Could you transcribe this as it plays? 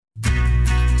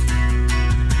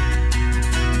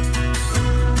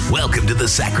Welcome to the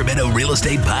Sacramento Real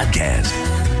Estate Podcast,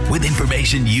 with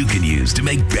information you can use to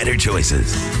make better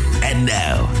choices. And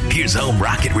now, here's home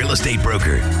rocket real estate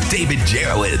broker, David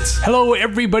Jurewicz. Hello,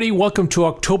 everybody. Welcome to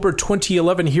October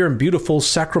 2011 here in beautiful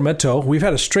Sacramento. We've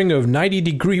had a string of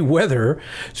 90-degree weather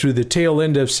through the tail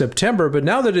end of September, but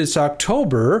now that it's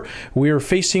October, we are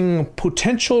facing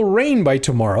potential rain by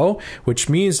tomorrow, which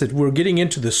means that we're getting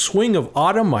into the swing of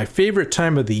autumn, my favorite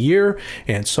time of the year,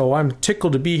 and so I'm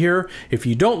tickled to be here. If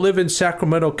you don't live in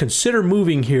Sacramento, consider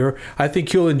moving here. I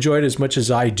think you'll enjoy it as much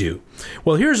as I do.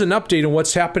 Well, here's an update on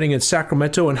what's happening in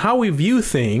Sacramento and how we view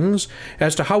things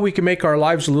as to how we can make our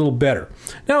lives a little better.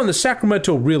 Now, in the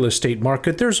Sacramento real estate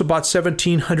market, there's about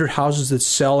 1,700 houses that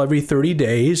sell every 30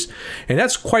 days, and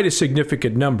that's quite a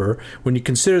significant number when you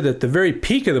consider that the very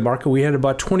peak of the market, we had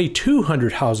about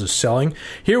 2,200 houses selling.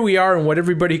 Here we are in what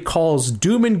everybody calls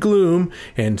doom and gloom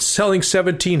and selling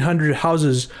 1,700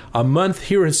 houses a month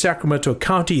here in Sacramento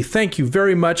County. Thank you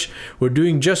very much. We're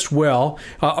doing just well.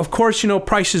 Of course,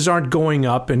 prices aren't going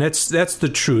up, and that's the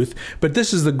truth. But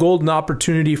this is the golden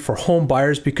opportunity for home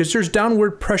buyers because there's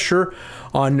downward pressure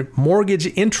on mortgage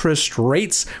interest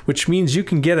rates, which means you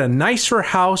can get a nicer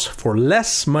house for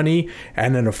less money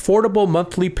and an affordable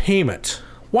monthly payment.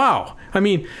 Wow. I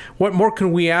mean, what more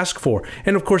can we ask for?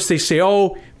 And of course, they say,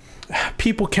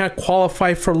 people can't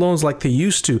qualify for loans like they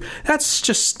used to. That's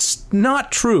just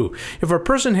not true. If a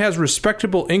person has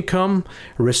respectable income,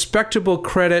 respectable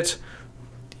credit,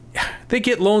 they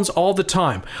get loans all the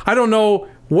time. I don't know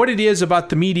what it is about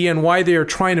the media and why they are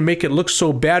trying to make it look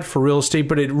so bad for real estate,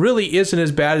 but it really isn't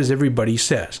as bad as everybody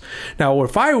says. Now,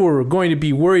 if I were going to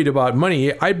be worried about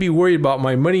money, I'd be worried about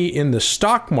my money in the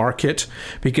stock market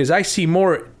because I see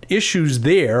more issues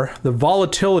there, the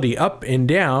volatility up and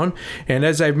down. And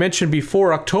as I've mentioned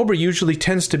before, October usually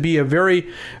tends to be a very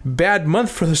bad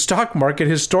month for the stock market,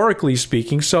 historically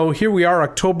speaking. So here we are,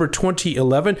 October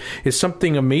 2011. Is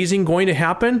something amazing going to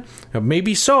happen?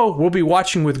 Maybe so. We'll be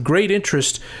watching with great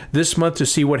interest this month to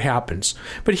see what happens.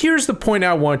 But here's the point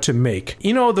I want to make.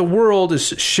 The world is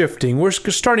shifting. We're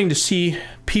starting to see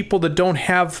people that don't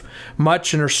have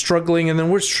much and are struggling, and then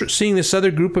we're seeing this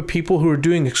other group of people who are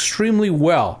doing extremely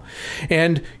well.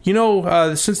 And,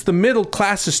 since the middle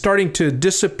class is starting to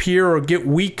disappear or get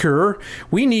weaker,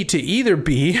 we need to either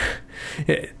be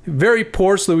very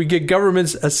poor so that we get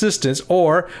government's assistance,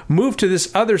 or move to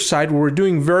this other side where we're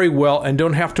doing very well and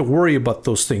don't have to worry about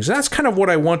those things. And that's kind of what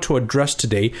I want to address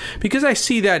today, because I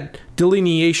see that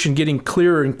delineation getting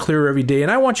clearer and clearer every day,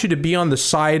 and I want you to be on the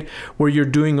side where you're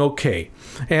doing okay.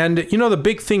 And, the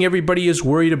big thing everybody is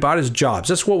worried about is jobs.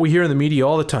 That's what we hear in the media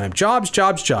all the time. Jobs,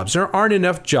 jobs, jobs. There aren't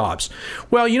enough jobs.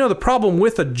 Well, the problem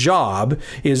with a job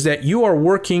is that you are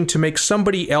working to make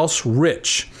somebody else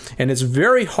rich. And it's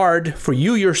very hard for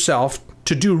you yourself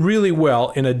to do really well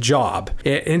in a job.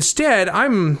 Instead,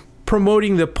 I'm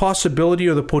promoting the possibility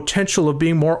or the potential of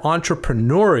being more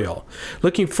entrepreneurial,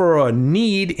 looking for a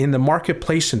need in the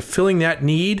marketplace and filling that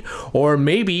need, or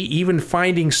maybe even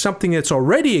finding something that's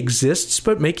already exists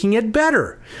but making it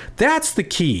better. That's the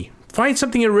key. Find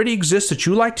something that already exists that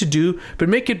you like to do, but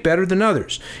make it better than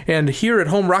others. And here at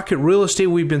Home Rocket Real Estate,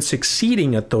 we've been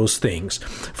succeeding at those things.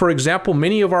 For example,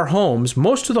 many of our homes,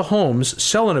 most of the homes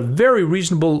sell in a very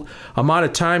reasonable amount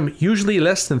of time, usually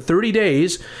less than 30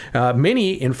 days,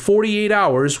 many in 48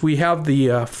 hours. We have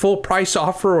the full price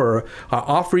offer or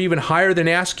offer even higher than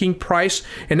asking price.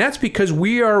 And that's because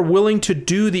we are willing to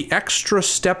do the extra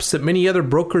steps that many other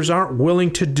brokers aren't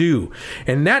willing to do.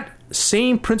 And that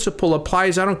same principle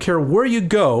applies. I don't care where you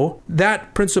go,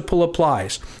 that principle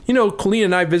applies. Colleen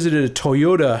and I visited a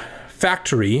Toyota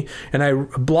factory, and I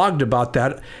blogged about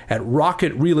that at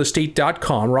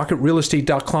rocketrealestate.com.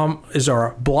 Rocketrealestate.com is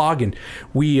our blog, and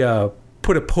we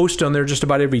put a post on there just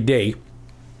about every day.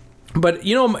 But,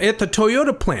 at the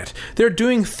Toyota plant, they're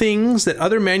doing things that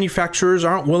other manufacturers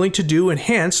aren't willing to do, and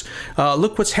hence,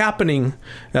 look what's happening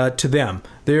to them.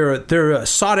 They're a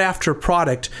sought-after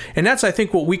product, and that's, I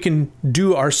think, what we can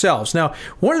do ourselves. Now,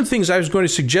 one of the things I was going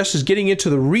to suggest is getting into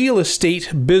the real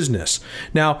estate business.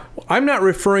 Now, I'm not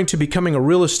referring to becoming a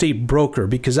real estate broker,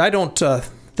 because I don't.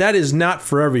 That is not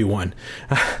for everyone.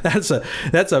 That's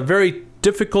a very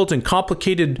difficult and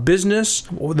complicated business.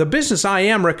 The business I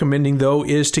am recommending, though,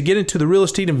 is to get into the real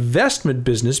estate investment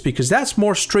business, because that's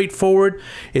more straightforward.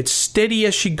 It's steady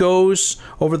as she goes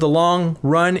over the long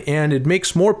run, and it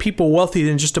makes more people wealthy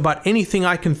than just about anything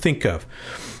I can think of.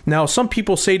 Now, some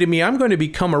people say to me, I'm going to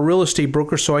become a real estate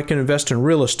broker so I can invest in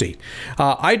real estate.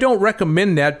 I don't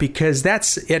recommend that because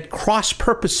that's at cross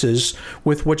purposes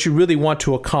with what you really want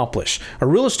to accomplish. A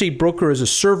real estate broker is a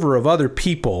server of other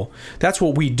people. That's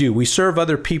what we do. We serve serve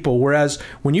other people. Whereas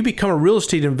when you become a real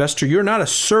estate investor, you're not a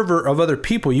server of other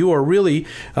people. You are really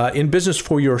in business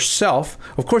for yourself.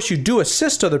 Of course, you do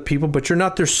assist other people, but you're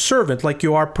not their servant like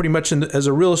you are pretty much as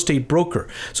a real estate broker.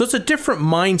 So it's a different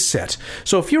mindset.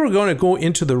 So if you were going to go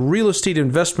into the real estate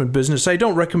investment business, I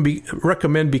don't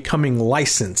recommend becoming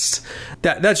licensed.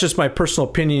 That's just my personal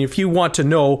opinion. If you want to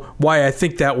know why I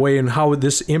think that way and how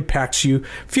this impacts you,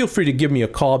 feel free to give me a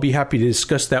call. I'll be happy to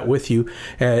discuss that with you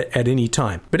at any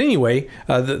time. But anyway,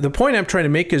 the point I'm trying to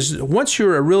make is once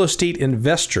you're a real estate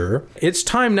investor, it's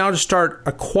time now to start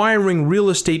acquiring real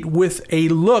estate with a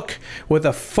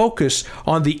focus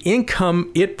on the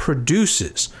income it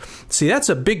produces. See, that's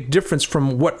a big difference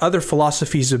from what other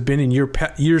philosophies have been in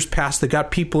years past that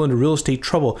got people into real estate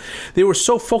trouble. They were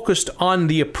so focused on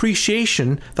the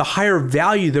appreciation, the higher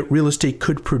value that real estate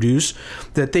could produce,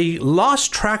 that they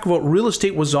lost track of what real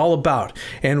estate was all about.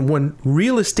 And when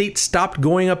real estate stopped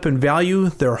going up in value,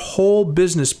 their whole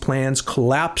business plans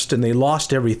collapsed and they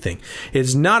lost everything.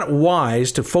 It's not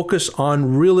wise to focus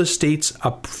on real estate's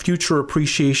future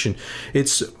appreciation.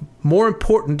 It's more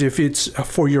important, if it's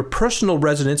for your personal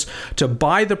residence, to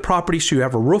buy the property so you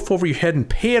have a roof over your head and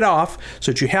pay it off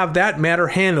so that you have that matter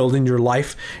handled in your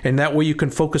life, and that way you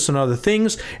can focus on other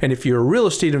things. And if you're a real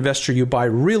estate investor, you buy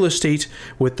real estate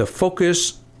with the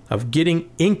focus of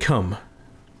getting income,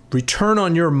 return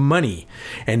on your money.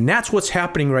 And that's what's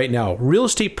happening right now. Real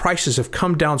estate prices have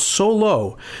come down so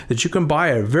low that you can buy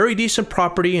a very decent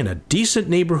property in a decent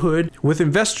neighborhood. With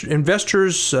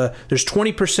investors, there's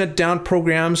 20% down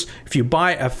programs. If you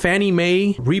buy a Fannie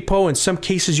Mae repo, in some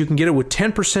cases you can get it with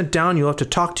 10% down. You'll have to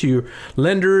talk to your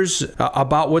lenders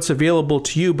about what's available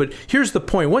to you. But here's the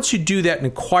point. Once you do that and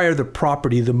acquire the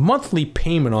property, the monthly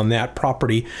payment on that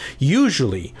property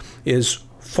usually is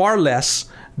far less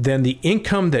than the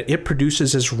income that it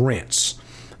produces as rents.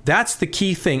 That's the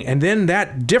key thing. And then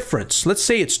that difference, let's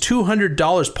say it's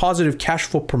 $200 positive cash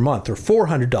flow per month or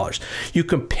 $400. You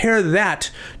compare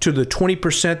that to the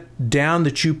 20% down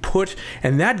that you put,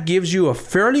 and that gives you a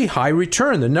fairly high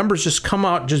return. The numbers just come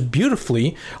out just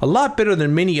beautifully, a lot better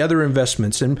than many other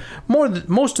investments. And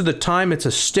most of the time, it's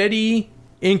a steady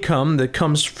income that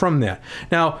comes from that.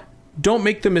 Now, don't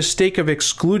make the mistake of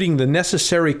excluding the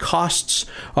necessary costs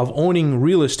of owning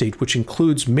real estate, which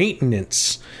includes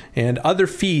maintenance and other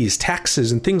fees,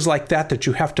 taxes, and things like that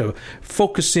you have to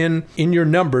focus in your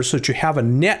numbers so that you have a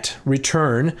net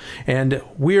return. And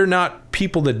we're not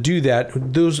people that do that.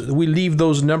 We leave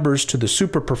those numbers to the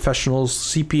super professionals,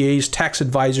 CPAs, tax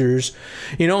advisors,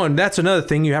 and that's another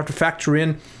thing. You have to factor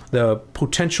in the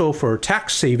potential for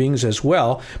tax savings as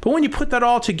well. But when you put that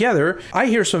all together, I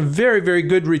hear some very, very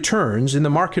good returns in the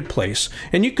marketplace.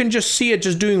 And you can just see it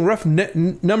just doing rough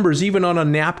numbers even on a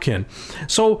napkin.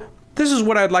 So this is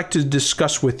what I'd like to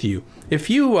discuss with you. If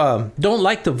you don't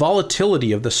like the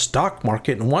volatility of the stock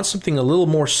market and want something a little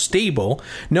more stable,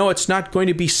 no, it's not going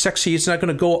to be sexy. It's not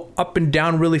going to go up and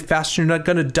down really fast. You're not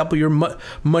going to double your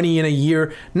money in a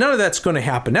year. None of that's going to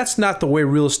happen. That's not the way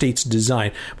real estate's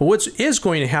designed. But what is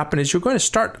going to happen is you're going to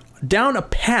start down a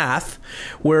path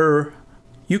where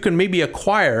you can maybe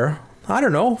acquire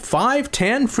 5,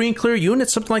 10 free and clear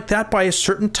units, something like that by a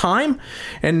certain time.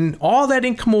 And all that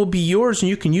income will be yours, and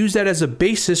you can use that as a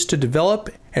basis to develop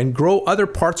and grow other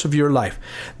parts of your life.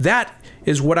 That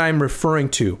is what I'm referring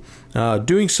to.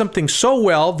 Doing something so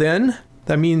well, then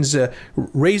that means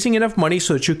raising enough money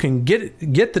so that you can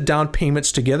get the down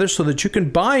payments together so that you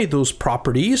can buy those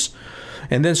properties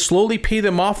and then slowly pay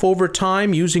them off over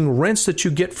time using rents that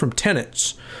you get from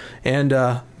tenants. And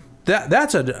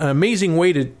that's an amazing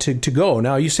way to go.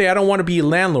 Now, you say, I don't want to be a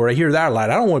landlord. I hear that a lot.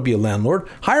 I don't want to be a landlord.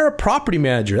 Hire a property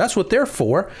manager. That's what they're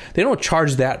for. They don't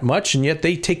charge that much, and yet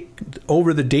they take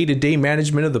over the day-to-day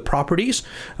management of the properties.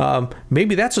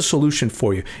 Maybe that's a solution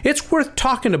for you. It's worth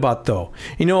talking about, though.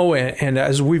 And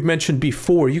as we've mentioned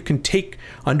before, you can take,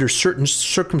 under certain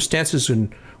circumstances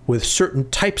and with certain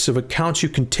types of accounts, you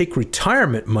can take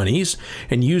retirement monies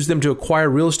and use them to acquire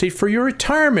real estate for your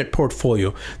retirement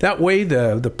portfolio. That way,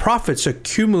 the profits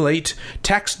accumulate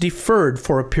tax deferred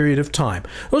for a period of time.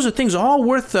 Those are things all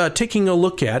worth taking a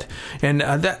look at. And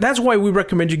that's why we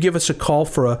recommend you give us a call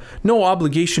for a no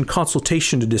obligation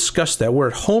consultation to discuss that. We're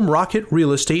at Home Rocket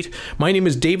Real Estate. My name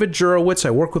is David Jurewicz.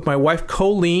 I work with my wife,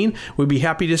 Colleen. We'd be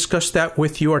happy to discuss that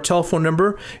with you. Our telephone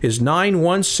number is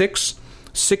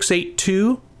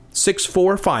 916-682-6454.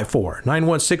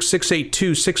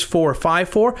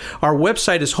 916-682-6454. Our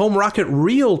website is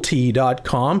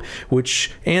homerocketrealty.com,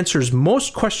 which answers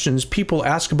most questions people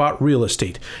ask about real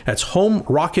estate. That's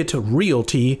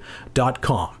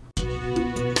homerocketrealty.com.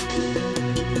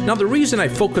 Now, the reason I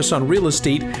focus on real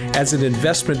estate as an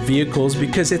investment vehicle is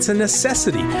because it's a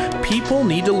necessity. People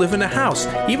need to live in a house.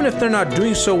 Even if they're not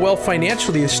doing so well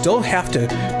financially, they still have to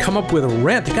come up with a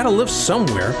rent. They got to live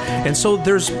somewhere. And so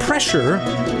there's pressure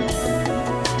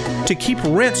to keep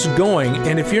rents going,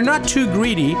 and if you're not too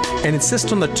greedy and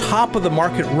insist on the top of the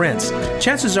market rents,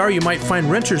 chances are you might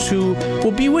find renters who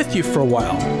will be with you for a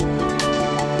while.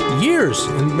 Years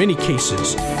in many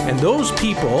cases, and those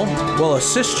people will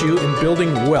assist you in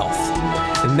building wealth.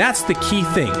 And that's the key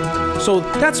thing. So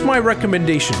that's my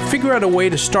recommendation. Figure out a way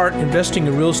to start investing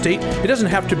in real estate. It doesn't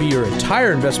have to be your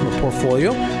entire investment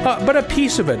portfolio, but a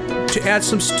piece of it to add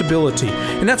some stability.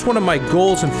 And that's one of my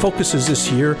goals and focuses this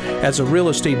year as a real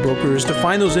estate broker, is to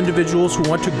find those individuals who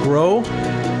want to grow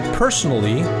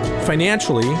personally,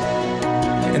 financially,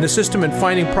 and assist them in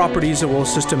finding properties that will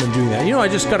assist them in doing that. You know, I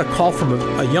just got a call from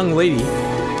a young lady.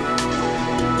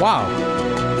 Wow.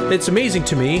 It's amazing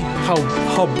to me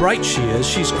how bright she is.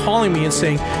 She's calling me and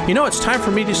saying, you know, it's time for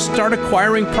me to start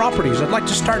acquiring properties. I'd like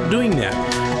to start doing that.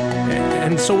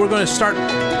 And so we're going to start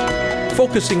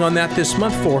focusing on that this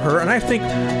month for her. And I think,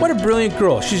 what a brilliant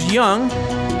girl. She's young.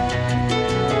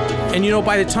 And, you know,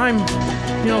 by the time,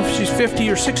 you know, if she's 50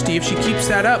 or 60, if she keeps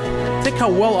that up, think how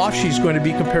well off she's going to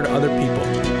be compared to other people.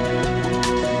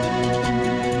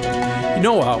 You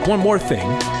know, one more thing.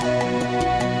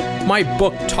 My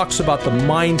book talks about the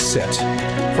mindset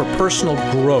for personal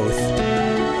growth.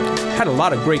 Had a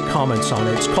lot of great comments on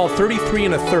it. It's called 33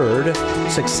 1/3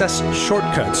 Success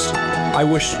Shortcuts. I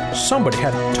wish somebody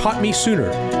had taught me sooner.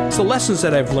 It's the lessons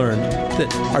that I've learned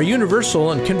that are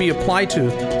universal and can be applied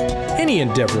to any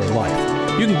endeavor in life.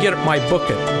 You can get my book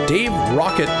at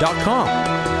daverocket.com.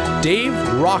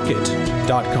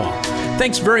 daverocket.com.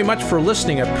 Thanks very much for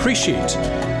listening. I appreciate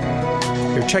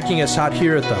you're checking us out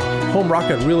here at the Home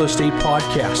Rocket Real Estate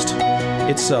Podcast.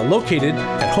 It's located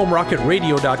at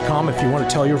homerocketradio.com if you want to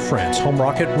tell your friends.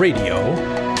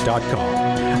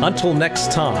 homerocketradio.com. Until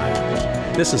next time,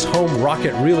 this is Home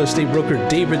Rocket Real Estate Broker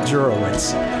David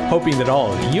Jurewicz, hoping that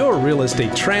all of your real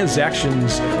estate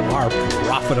transactions are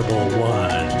profitable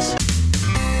ones.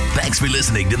 Thanks for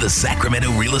listening to the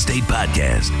Sacramento Real Estate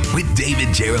Podcast with David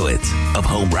Jurewicz of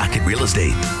Home Rocket Real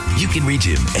Estate. You can reach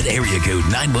him at area code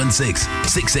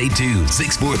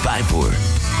 916-682-6454.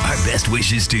 Our best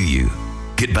wishes to you.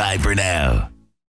 Goodbye for now.